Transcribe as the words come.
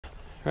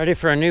Ready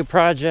for a new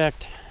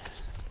project?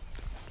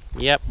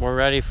 Yep, we're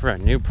ready for a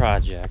new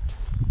project.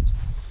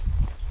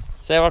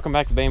 Say welcome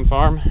back to Bame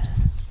Farm.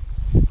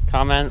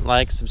 Comment,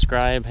 like,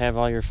 subscribe, have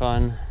all your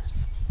fun.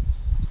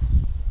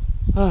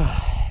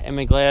 Am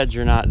I glad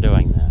you're not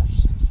doing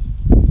this?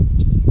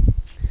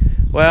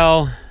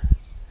 Well,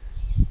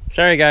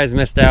 sorry you guys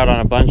missed out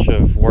on a bunch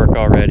of work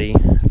already.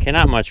 Okay,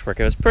 not much work.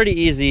 It was pretty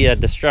easy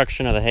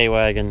destruction of the hay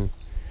wagon.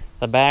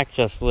 The back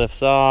just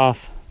lifts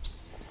off.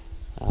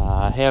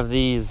 I have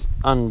these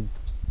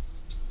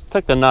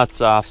took the nuts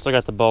off, still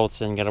got the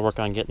bolts in, got to work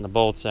on getting the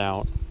bolts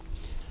out.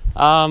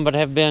 But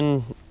have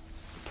been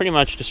pretty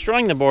much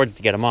destroying the boards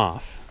to get them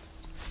off.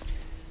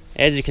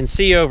 As you can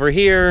see over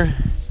here,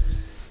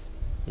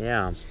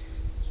 yeah,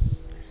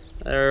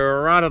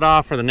 they're rotted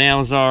off where the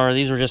nails are.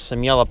 These were just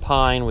some yellow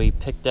pine we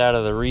picked out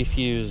of the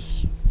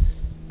refuse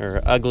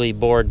or ugly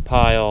board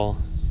pile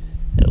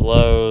at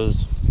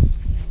Lowe's.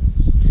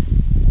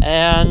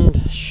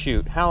 And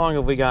shoot, how long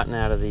have we gotten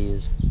out of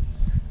these?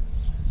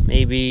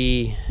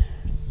 Maybe,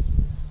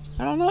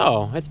 I don't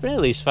know, it's been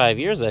at least 5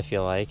 years, I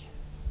feel like.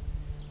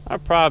 Our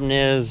problem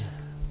is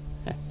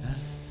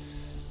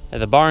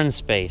the barn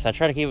space. I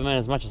try to keep them in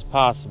as much as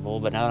possible,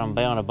 but now that I'm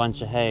baling a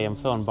bunch of hay, I'm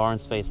filling barn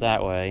space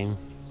that way.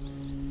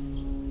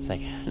 It's like,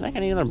 I'm not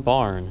gonna need another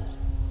barn.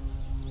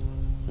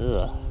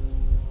 Ugh.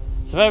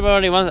 So if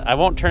anybody wants, I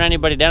won't turn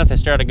anybody down if they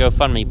start a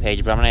GoFundMe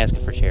page, but I'm gonna ask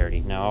it for charity.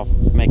 No, I'll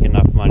make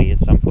enough money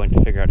at some point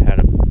to figure out how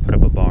to put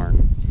up a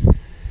barn.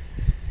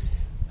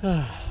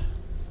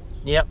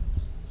 Yep.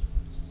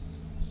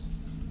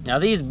 Now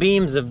these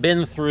beams have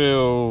been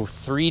through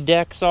 3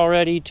 decks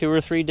already, 2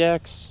 or 3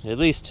 decks, at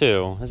least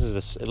 2. This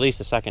is at least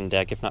the second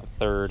deck, if not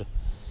third.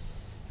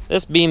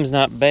 This beam's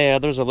not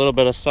bad. There's a little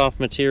bit of soft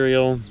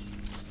material.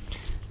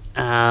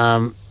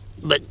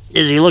 But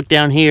as you look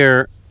down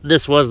here,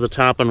 this was the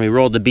top when we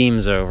rolled the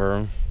beams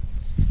over.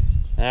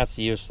 That's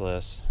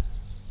useless.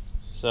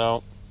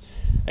 So,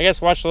 I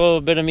guess watch a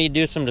little bit of me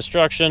do some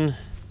destruction,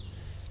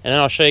 and then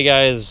I'll show you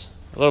guys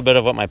a little bit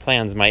of what my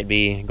plans might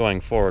be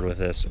going forward with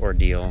this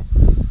ordeal.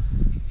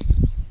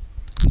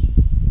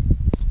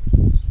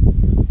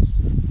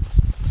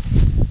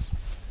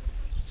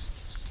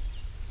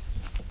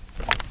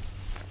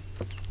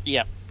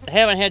 Yep, I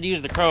haven't had to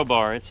use the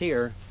crowbar, it's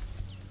here.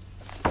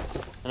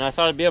 And I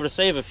thought I'd be able to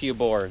save a few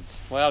boards.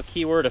 Well,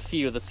 keyword a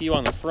few. The few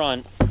on the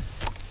front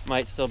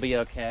might still be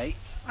okay.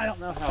 I don't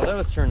know how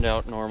those turned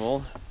out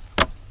normal.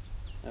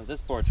 Now this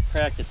board's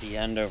cracked at the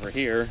end over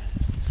here.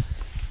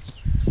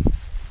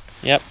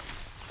 Yep.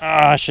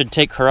 I should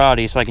take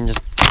karate so I can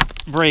just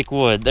break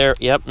wood. There,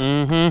 yep,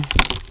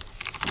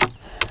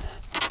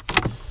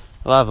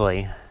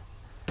 Lovely.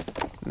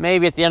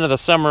 Maybe at the end of the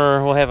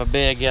summer we'll have a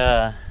big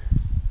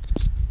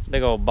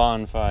old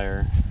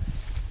bonfire.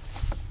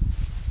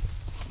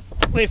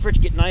 Wait for it to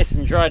get nice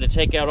and dry to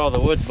take out all the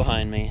woods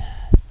behind me.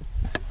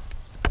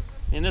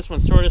 And this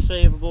one's sort of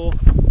savable.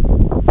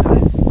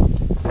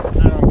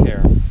 I don't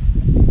care.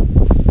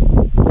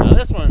 Now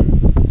this one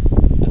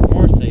is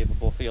more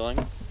savable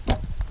feeling.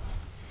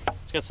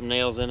 It's got some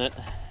nails in it.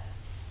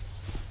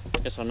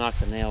 Guess I'll knock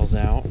the nails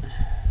out.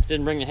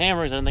 Didn't bring the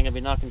hammers. I didn't think I'd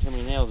be knocking too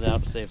many nails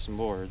out to save some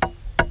boards.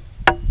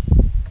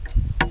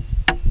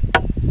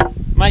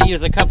 Might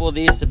use a couple of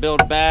these to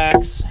build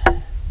backs.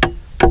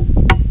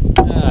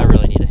 I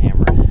really need a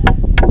hammer.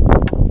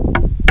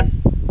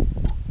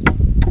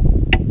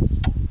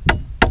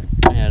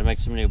 I had to make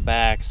some new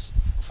backs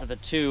for the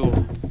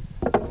 2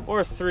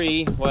 or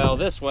 3. Well,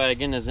 this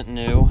wagon isn't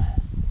new,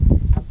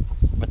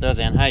 but those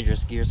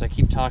anhydrous gears I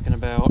keep talking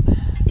about.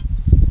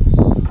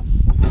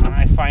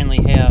 I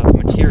finally have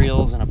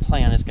materials and a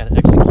plan it's got to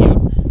execute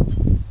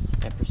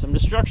after some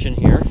destruction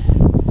here.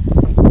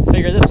 I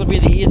figure this will be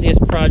the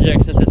easiest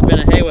project since it's been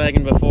a hay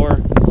wagon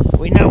before.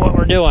 We know what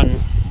we're doing.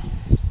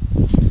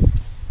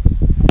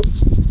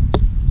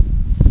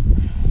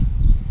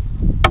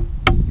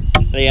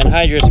 The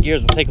anhydrous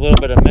gears will take a little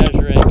bit of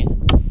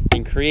measuring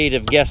and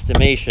creative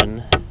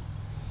guesstimation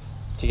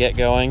to get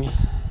going.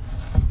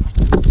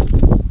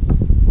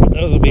 But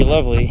those will be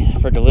lovely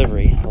for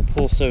delivery. They'll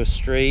pull so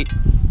straight,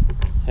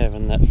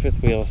 having that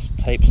 5th wheel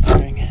type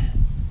steering.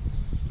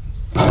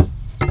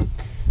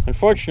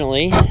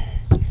 Unfortunately,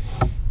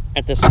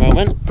 at this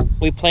moment,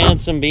 we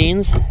planted some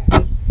beans.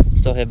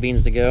 Still have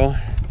beans to go.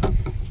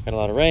 Got a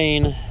lot of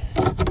rain,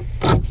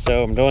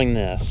 so I'm doing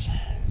this.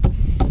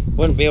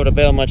 Wouldn't be able to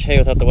bale much hay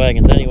without the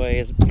wagons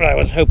anyways, but I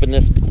was hoping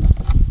this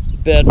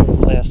bed would have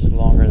lasted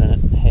longer than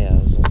it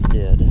has, or it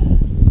did.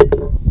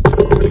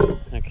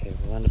 Okay,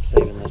 we'll end up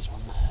saving this one.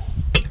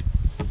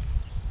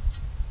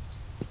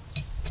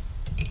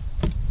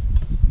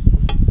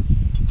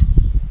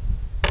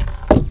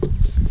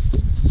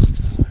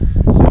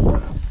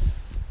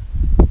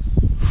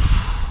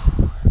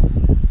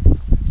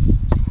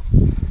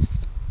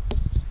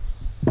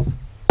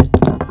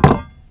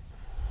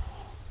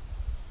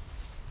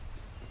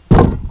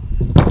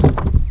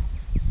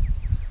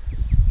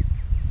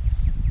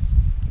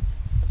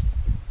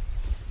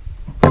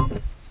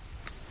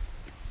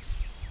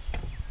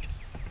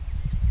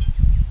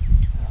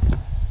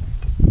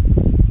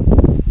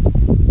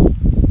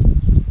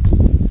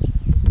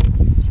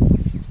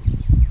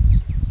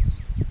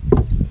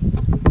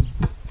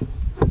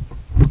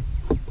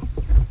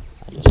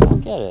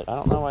 fit it. I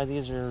don't know why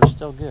these are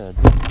still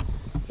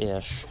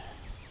good-ish.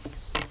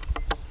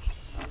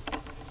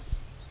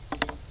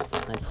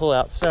 They pull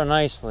out so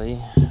nicely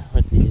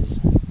with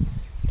these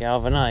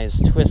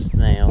galvanized twist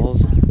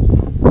nails.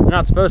 They're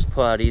not supposed to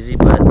pull out easy,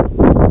 but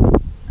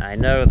I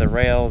know the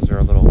rails are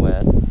a little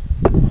wet.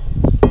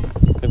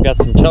 We've got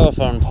some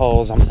telephone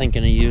poles I'm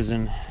thinking of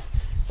using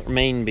for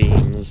main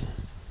beams.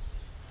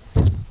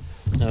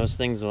 Those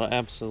things will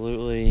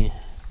absolutely...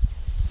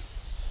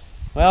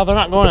 Well, they're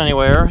not going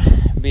anywhere,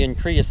 being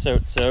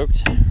creosote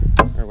soaked,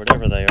 or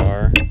whatever they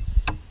are.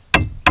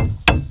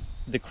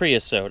 The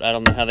creosote. I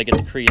don't know how they get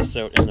the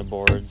creosote in the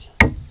boards.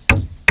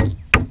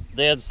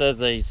 Dad says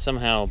they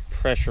somehow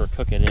pressure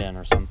cook it in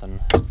or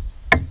something.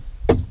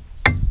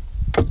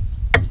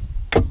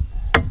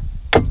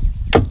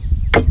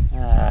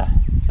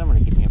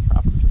 Somebody give me a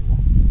proper tool.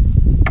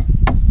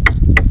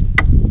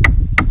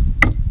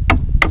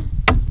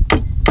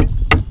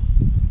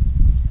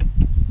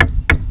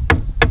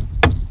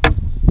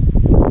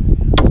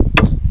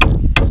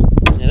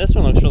 Yeah, this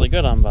one looks really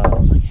good on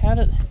bottom. Like,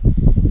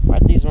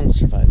 why'd these ones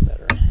survive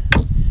better?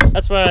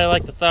 That's why I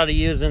like the thought of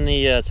using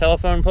the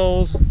telephone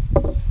poles.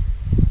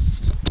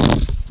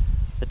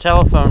 The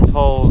telephone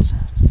poles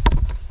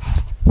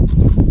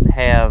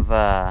have,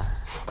 well,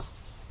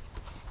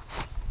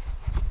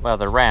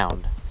 they're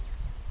round.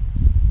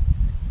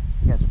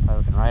 You guys are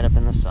poking right up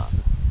in the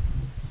sun.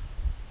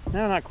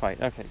 No, not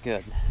quite. Okay,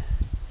 good.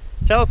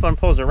 Telephone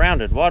poles are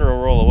rounded. Water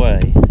will roll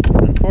away.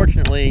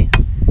 Unfortunately,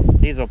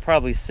 these will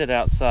probably sit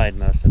outside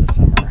most of the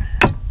summer.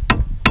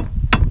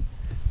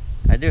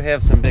 I do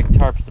have some big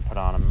tarps to put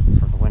on them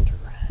for the winter.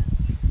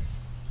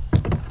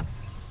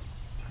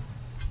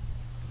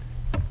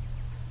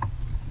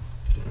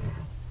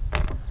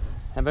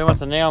 Anybody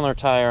wants a nail in their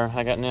tire,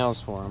 I got nails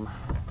for them.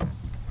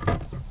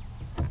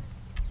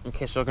 In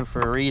case you're looking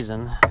for a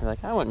reason. You're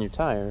like, I want new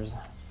tires.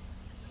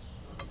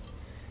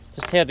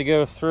 Just had to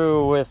go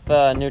through with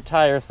a new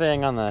tire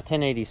thing on the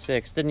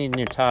 1086. Didn't need a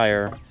new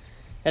tire.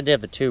 Had to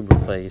have the tube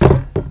replaced.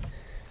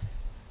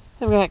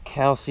 They've got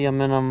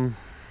calcium in them.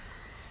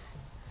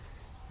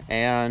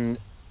 And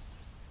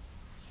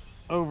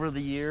over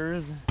the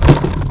years,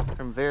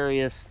 from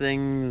various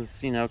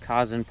things, you know,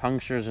 causing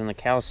punctures and the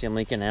calcium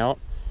leaking out,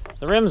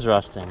 the rim's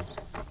rusting.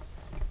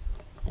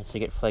 And so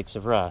you get flakes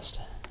of rust.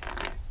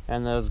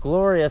 And those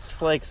glorious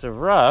flakes of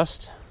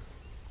rust,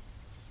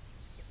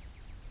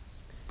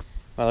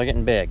 well, they're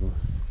getting big.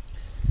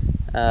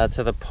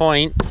 To the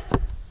point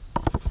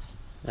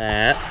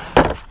that,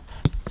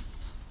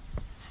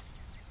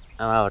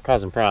 oh, they're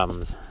causing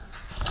problems.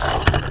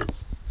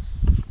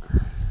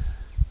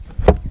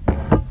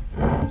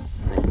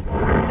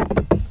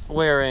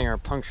 Wearing or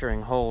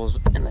puncturing holes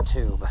in the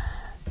tube.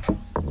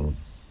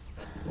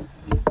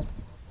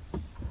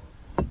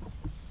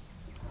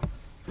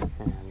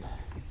 And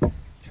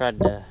tried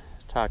to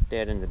talk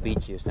Dad into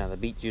beet juice. Now the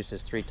beet juice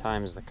is 3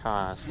 times the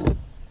cost.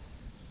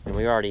 And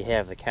we already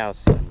have the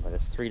calcium, but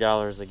it's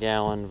 $3 a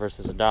gallon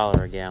versus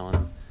 $1 a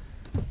gallon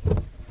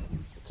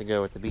to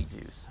go with the beet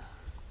juice.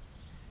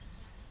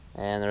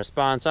 And the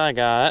response I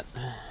got,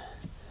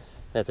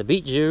 that the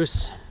beet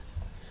juice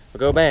will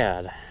go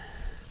bad.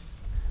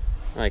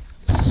 Like,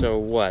 so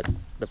what?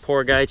 The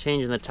poor guy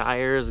changing the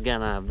tires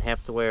gonna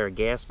have to wear a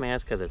gas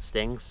mask because it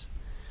stinks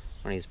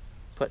when he's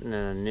putting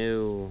a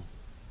new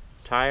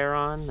tire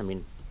on? I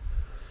mean,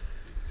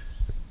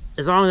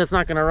 as long as it's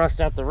not gonna rust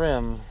out the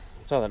rim,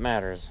 that's all that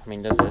matters. I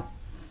mean, does it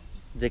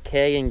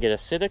decay and get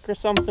acidic or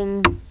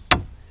something?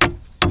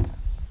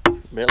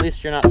 But at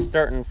least you're not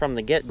starting from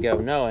the get-go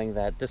knowing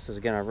that this is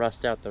gonna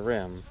rust out the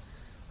rim.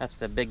 That's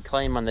the big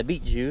claim on the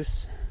beet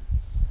juice.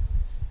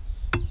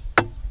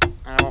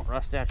 And I won't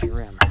rust out your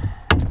rim.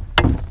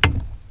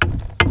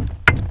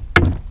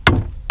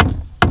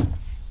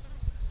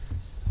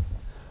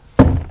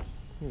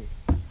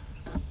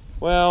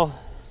 Well,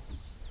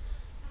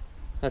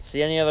 let's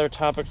see, any other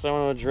topics I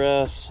want to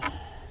address?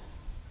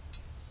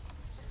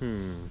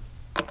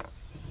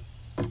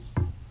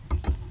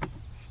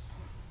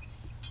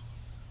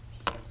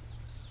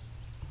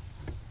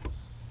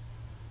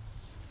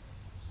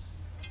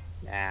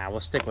 Nah, we'll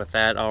stick with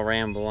that. I'll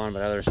ramble on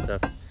about other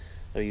stuff,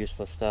 other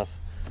useless stuff.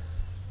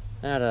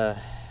 At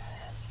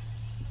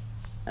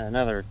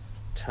another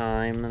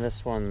time.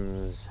 This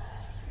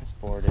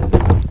board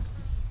is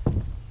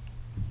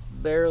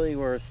barely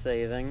worth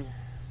saving.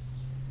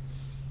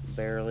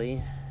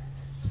 Barely.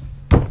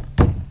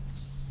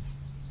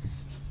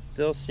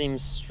 Still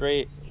seems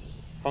straight,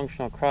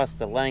 functional across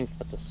the length,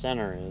 but the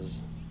center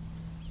is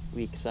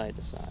weak side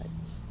to side.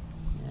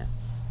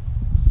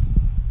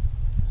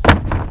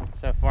 Yeah.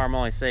 So far I'm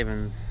only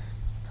saving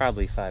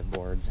probably 5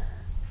 boards.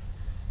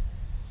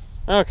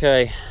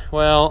 Okay,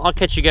 well, I'll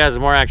catch you guys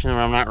with more action when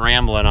I'm not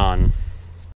rambling on.